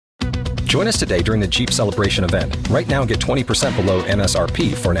Join us today during the Jeep Celebration event. Right now, get 20% below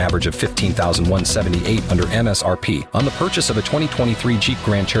MSRP for an average of $15,178 under MSRP on the purchase of a 2023 Jeep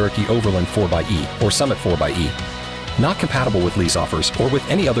Grand Cherokee Overland 4xE or Summit 4xE. Not compatible with lease offers or with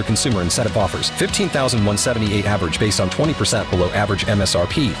any other consumer incentive offers. $15,178 average based on 20% below average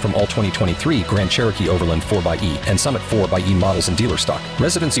MSRP from all 2023 Grand Cherokee Overland 4xE and Summit 4xE models in dealer stock.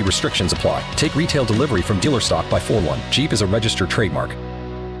 Residency restrictions apply. Take retail delivery from dealer stock by 4/1. Jeep is a registered trademark.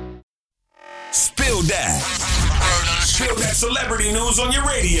 Spill that. Spill that celebrity news on your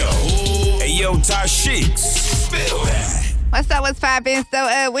radio. Hey, yo, Tashiks. Spill that. What's poppin'?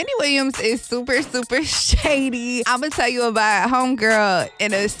 So, Wendy WIliiams is super, super shady. I'm gonna tell you about Homegirl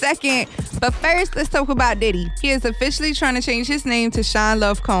in a second. But first, let's talk about Diddy. He is officially trying to change his name to Sean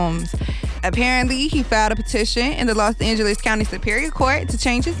Love Combs. Apparently, he filed a petition in the Los Angeles County Superior Court to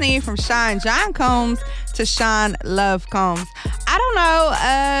change his name from Sean John Combs to Sean Love Combs. I don't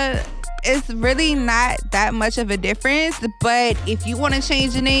know, it's really not that much of a difference, but if you want to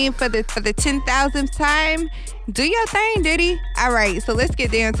change your name for the 10,000th time, do your thing, Diddy. All right, so let's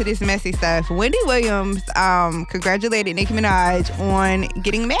get down to this messy stuff. Wendy WIliiams congratulated Nicki Minaj on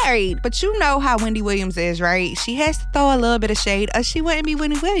getting married, but you know how Wendy WIliiams is, right? She has to throw a little bit of shade or she wouldn't be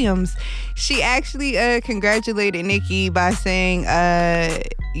Wendy WIliiams. She actually congratulated Nicki by saying,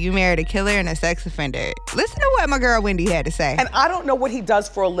 you married a killer and a sex offender. Listen to what my girl Wendy had to say. And I don't know what he does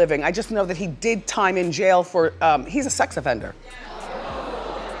for a living. I just know that he did time in jail for, he's a sex offender.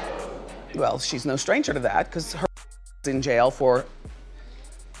 Well, she's no stranger to that because her is in jail for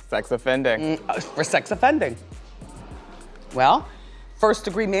sex offending. For sex offending. Well,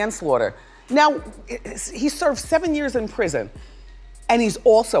 first-degree manslaughter. Now, he served 7 years in prison, and he's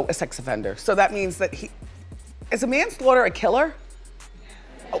also a sex offender. So that means that is a manslaughter a killer?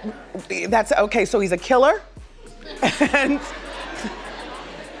 That's okay. So he's a killer and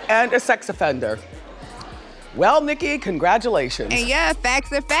a sex offender. Well, Nicki, congratulations. And yeah,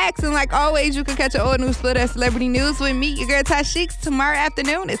 facts are facts. And like always, you can catch an old news split at Celebrity News with me, your girl Tashiks, tomorrow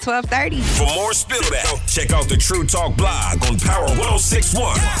afternoon at 12:30. For more Spill That, check out the True Talk blog on Power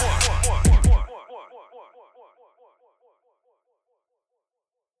 1061.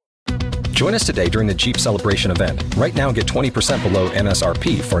 Join us today during the Jeep Celebration event. Right now, get 20% below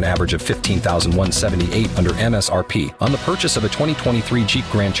MSRP for an average of $15,178 under MSRP on the purchase of a 2023 Jeep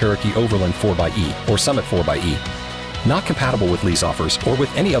Grand Cherokee Overland 4xE or Summit 4xE. Not compatible with lease offers or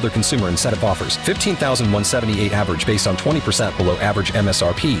with any other consumer incentive offers. $15,178 average based on 20% below average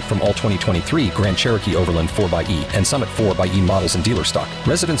MSRP from all 2023 Grand Cherokee Overland 4xE and Summit 4xE models in dealer stock.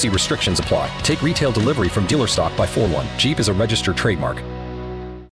 Residency restrictions apply. Take retail delivery from dealer stock by 4/1. Jeep is a registered trademark.